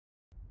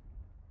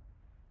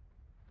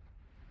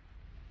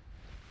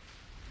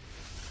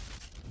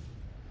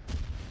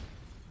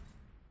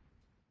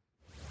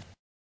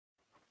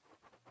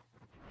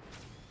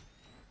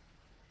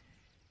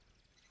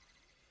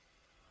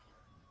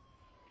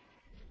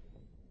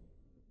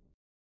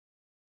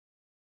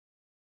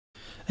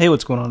Hey,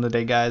 what's going on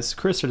today, guys?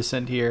 Chris or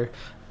Descent here.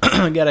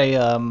 Got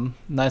a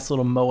nice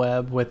little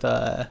Moab with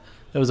it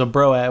was a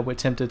Broab with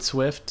Tempted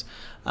Swift.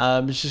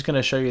 It's just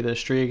gonna show you the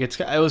streak.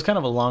 It was kind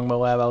of a long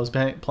Moab. I was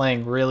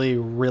playing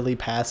really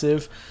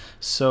passive,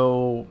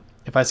 so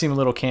if I seem a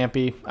little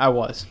campy, I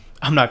was.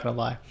 I'm not gonna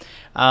lie.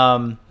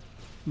 Um,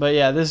 but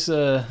yeah, this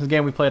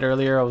game we played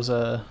earlier, I was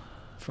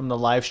from the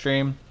live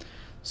stream,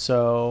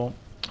 so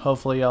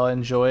hopefully y'all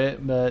enjoy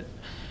it. But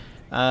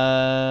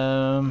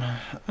I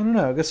don't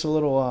know. I guess a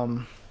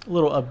little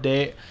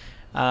update.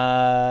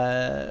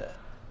 I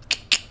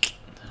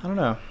don't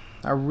know.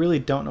 I really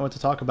don't know what to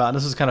talk about. And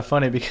this is kind of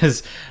funny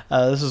because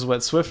this is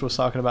what Swift was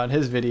talking about in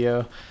his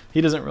video.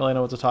 He doesn't really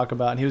know what to talk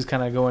about, and he was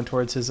kind of going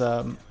towards his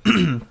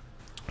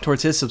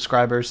towards his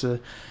subscribers to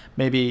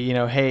maybe,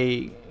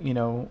 hey,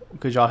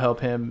 could y'all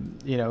help him,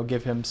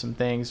 give him some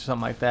things or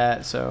something like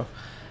that. So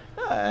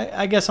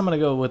I guess I'm gonna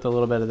go with a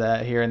little bit of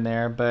that here and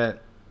there,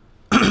 but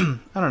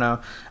I don't know.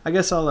 I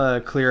guess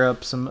I'll clear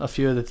up a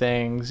few of the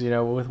things,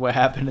 with what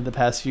happened in the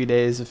past few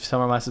days. If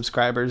some of my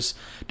subscribers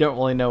don't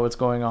really know what's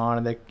going on,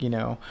 and they,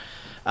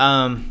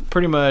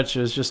 pretty much it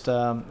was just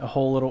a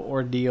whole little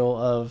ordeal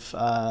of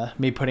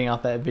me putting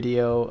out that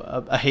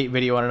video, a hate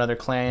video on another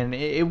clan.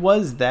 It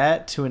was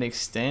that to an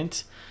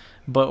extent,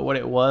 but what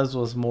it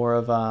was more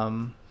of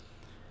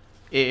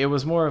it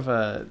was more of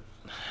a,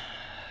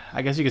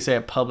 I guess you could say,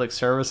 a public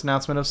service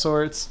announcement of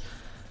sorts.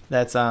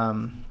 That's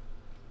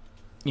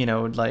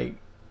like,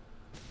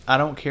 I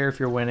don't care if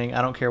you're winning.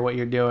 I don't care what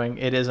you're doing.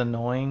 It is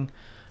annoying,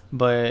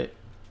 but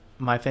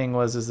my thing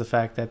is the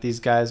fact that these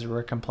guys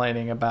were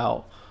complaining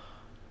about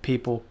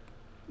people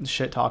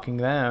shit talking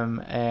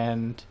them,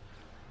 and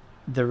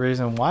the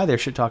reason why they're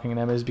shit talking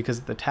them is because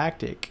of the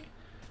tactic.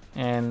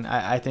 And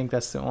I think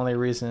that's the only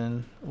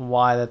reason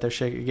why that they're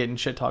getting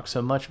shit talked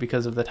so much,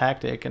 because of the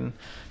tactic, and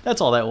that's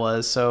all that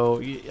was.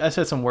 So I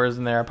said some words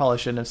in there I probably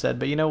shouldn't have said,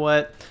 but you know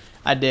what?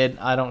 I did.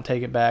 I don't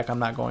take it back. I'm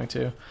not going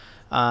to.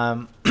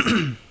 Um,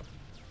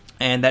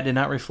 and that did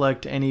not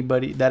reflect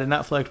anybody. That did not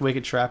reflect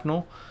Wicked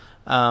Shrapnel.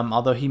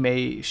 Although he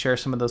may share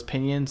some of those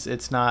opinions,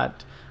 it's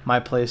not my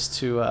place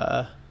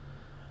to.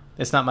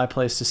 It's not my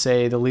place to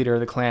say the leader of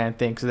the clan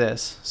thinks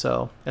this.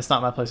 So it's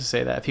not my place to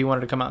say that. If he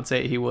wanted to come out and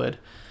say it, he would.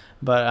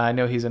 But I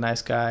know he's a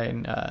nice guy,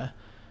 and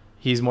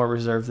he's more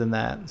reserved than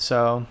that.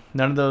 So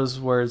none of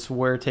those words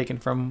were taken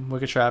from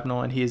Wicked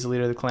Shrapnel, and he is the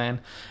leader of the clan.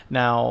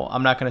 Now,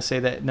 I'm not going to say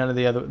that none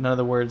of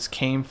the words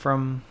came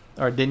from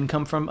or didn't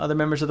come from other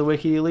members of the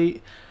Wiki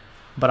Elite,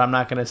 but I'm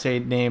not going to say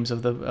names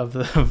of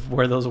of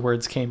where those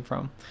words came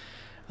from.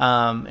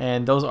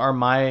 And those are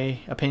my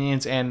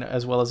opinions, and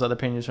as well as other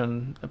opinions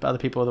from other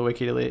people of the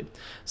Wiki Elite.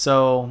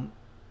 So,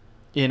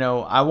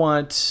 I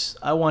want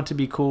to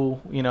be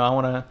cool.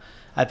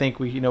 I think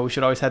we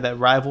should always have that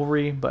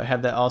rivalry, but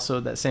have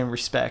that same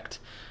respect.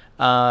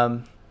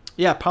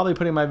 Yeah, probably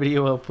putting my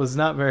video up was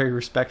not very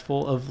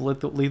respectful of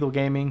lethal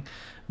gaming,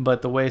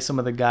 but the way some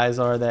of the guys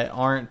are that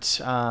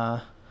aren't,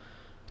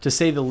 to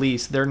say the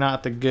least, they're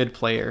not the good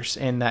players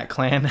in that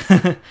clan.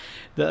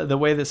 The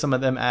way that some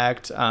of them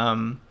act,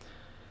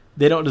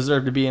 they don't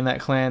deserve to be in that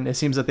clan. It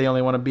seems that they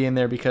only want to be in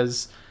there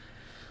because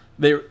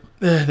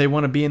they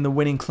want to be in the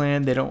winning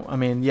clan. They don't. I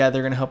mean, yeah,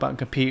 they're going to help out and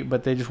compete,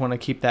 but they just want to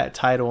keep that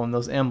title and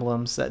those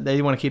emblems. That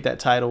they want to keep that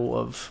title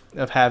of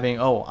having.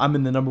 Oh, I'm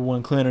in the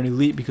 #1 clan on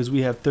Elite because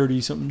we have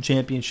 30-something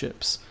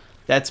championships.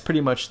 That's pretty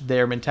much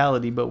their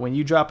mentality. But when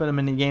you drop them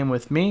in the game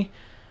with me,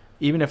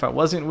 even if I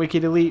wasn't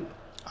Wicked Elite,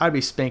 I'd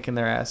be spanking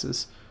their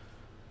asses.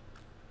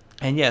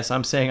 And yes,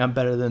 I'm saying I'm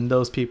better than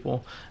those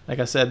people. Like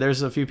I said,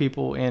 there's a few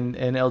people in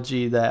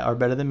LG that are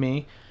better than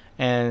me,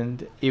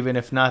 and even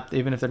if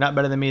they're not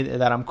better than me,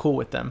 that I'm cool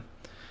with them.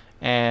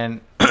 And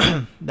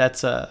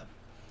that's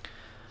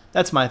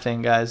my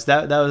thing, guys.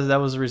 That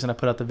was the reason I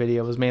put out the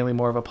video. It was mainly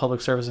more of a public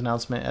service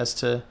announcement as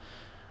to,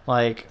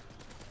 like,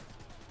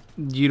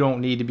 you don't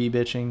need to be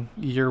bitching.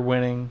 You're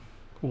winning.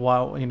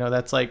 Wow,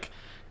 that's like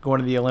going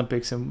to the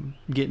Olympics and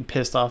getting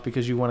pissed off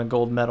because you won a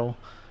gold medal,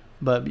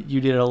 but you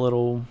did a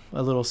little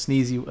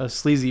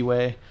sleazy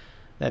way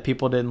that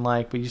people didn't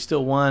like, but you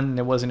still won and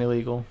it wasn't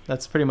illegal.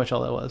 That's pretty much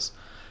all that was.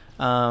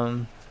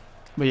 But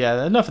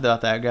yeah, enough about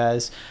that,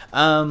 guys.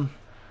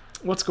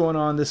 What's going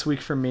on this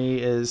week for me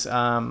is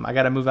I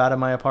got to move out of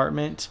my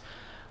apartment.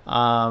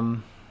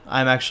 I'm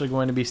actually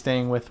going to be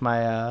staying with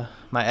my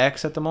my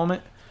ex at the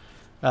moment.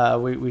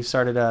 We've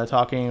started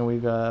talking, and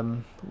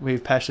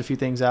we've patched a few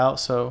things out,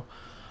 so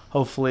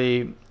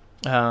hopefully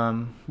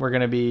we're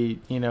gonna be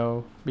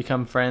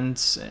become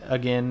friends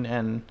again,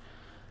 and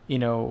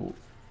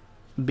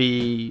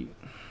be,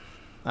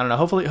 I don't know,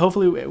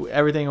 hopefully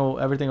everything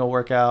will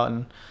work out.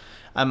 And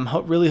I'm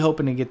really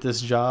hoping to get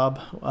this job.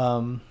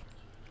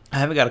 I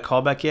haven't got a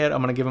call back yet.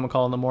 I'm gonna give him a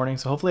call in the morning,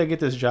 so hopefully I get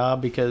this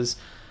job, because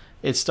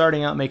it's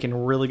starting out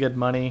making really good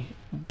money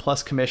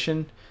plus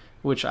commission,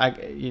 which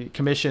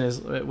commission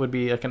would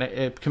be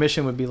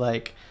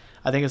like,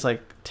 I think it's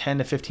like 10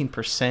 to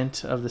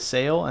 15% of the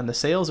sale, and the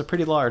sales are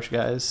pretty large,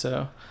 guys.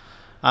 So,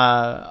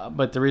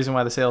 but the reason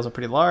why the sales are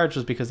pretty large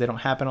was because they don't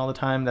happen all the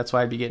time. That's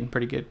why I'd be getting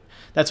pretty good.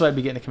 That's why I'd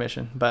be getting the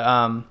commission.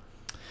 But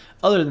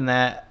other than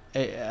that,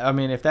 I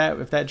mean, if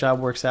that job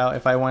works out,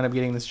 if I wind up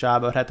getting this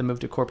job, I would have to move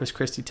to Corpus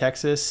Christi,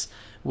 Texas,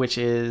 which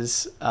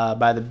is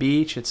by the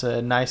beach. It's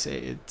a nice,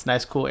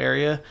 cool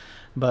area,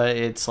 but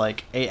it's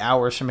like 8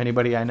 hours from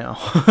anybody I know.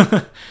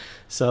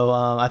 So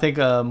I think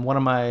one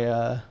of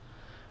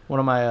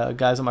my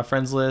guys on my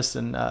friends list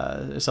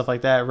and stuff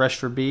like that, Rush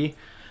for B,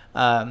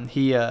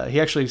 he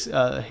actually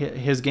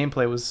his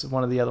gameplay was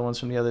one of the other ones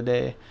from the other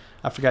day.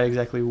 I forgot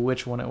exactly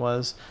which one it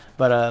was,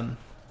 but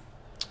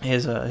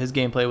his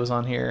gameplay was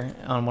on here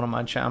on one of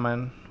my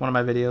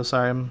videos.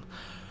 Sorry, I'm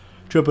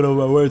tripping over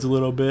my words a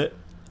little bit,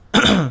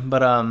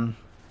 but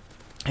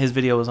his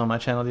video was on my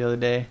channel the other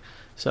day.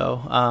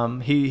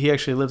 So he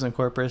actually lives in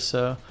Corpus,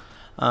 so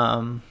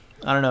I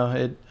don't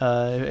know.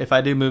 If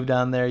I do move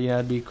down there,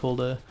 it'd be cool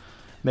to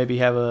maybe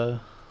have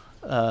a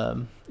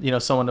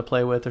someone to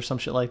play with or some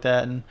shit like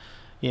that, and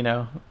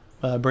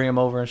bring them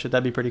over and shit.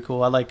 That'd be pretty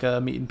cool. I like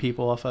meeting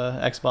people off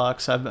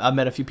Xbox. I've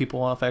met a few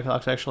people off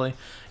Xbox actually.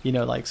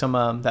 Like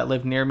some that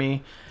lived near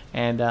me,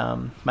 and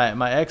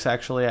my ex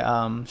actually,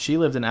 she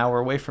lived an hour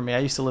away from me. I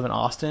used to live in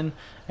Austin,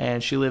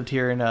 and she lived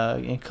here in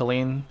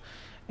Killeen,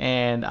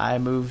 and I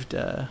moved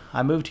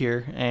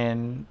here,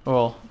 and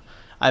well,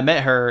 I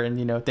met her,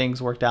 and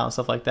things worked out and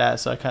stuff like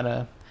that. So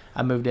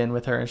I moved in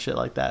with her and shit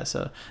like that.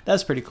 So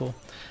that's pretty cool.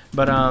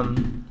 But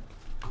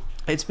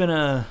it's been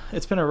a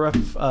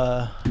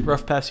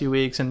rough past few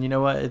weeks, and you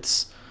know what?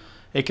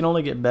 It can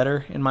only get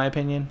better in my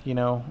opinion.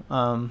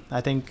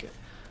 I think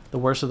the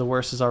worst of the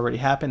worst has already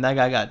happened. That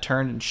guy got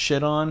turned and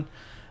shit on.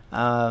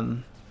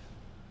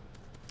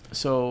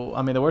 So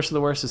I mean, the worst of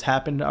the worst has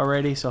happened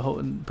already.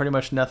 So pretty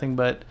much nothing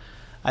but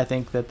I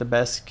think that the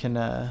best can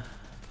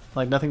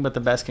nothing but the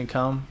best can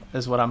come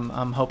is what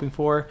I'm hoping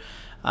for.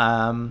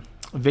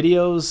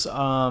 Videos,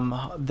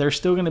 they're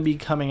still going to be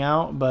coming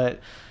out, but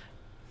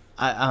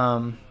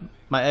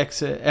my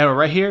ex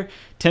right here,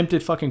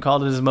 Tempted fucking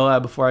called it his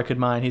MOAB before I could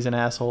mine. He's an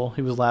asshole.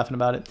 He was laughing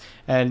about it.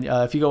 And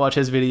if you go watch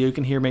his video, you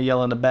can hear me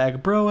yell in the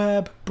back,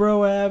 BROAB,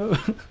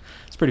 BROAB.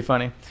 It's pretty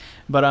funny.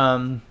 But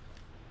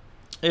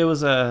it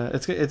was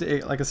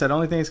like I said,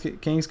 only things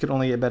could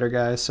only get better,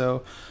 guys.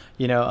 So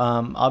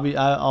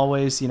I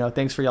always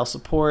thanks for y'all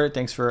support,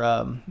 thanks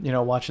for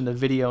watching the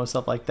video and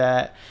stuff like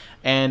that.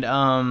 And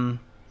I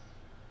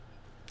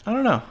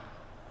don't know,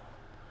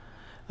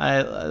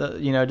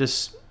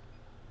 just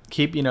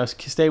keep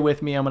stay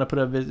with me. I'm gonna put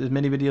up as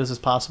many videos as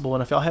possible,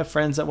 and if y'all have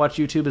friends that watch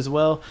YouTube as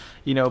well,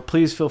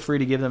 please feel free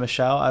to give them a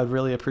shout. I would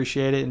really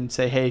appreciate it, and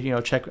say, hey,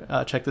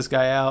 check this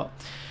guy out.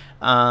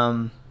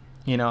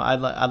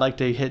 I'd like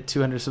to hit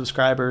 200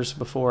 subscribers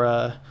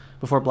before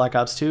Black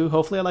Ops 2.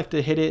 Hopefully I'd like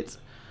to hit it,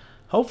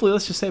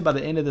 let's just say by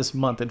the end of this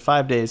month, in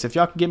 5 days. If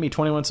y'all can get me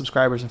 21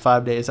 subscribers in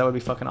 5 days, that would be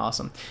fucking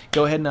awesome.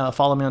 Go ahead and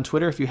follow me on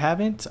Twitter if you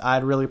haven't.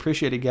 I'd really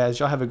appreciate it, guys.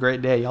 Y'all have a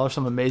great day. Y'all are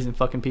some amazing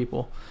fucking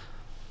people.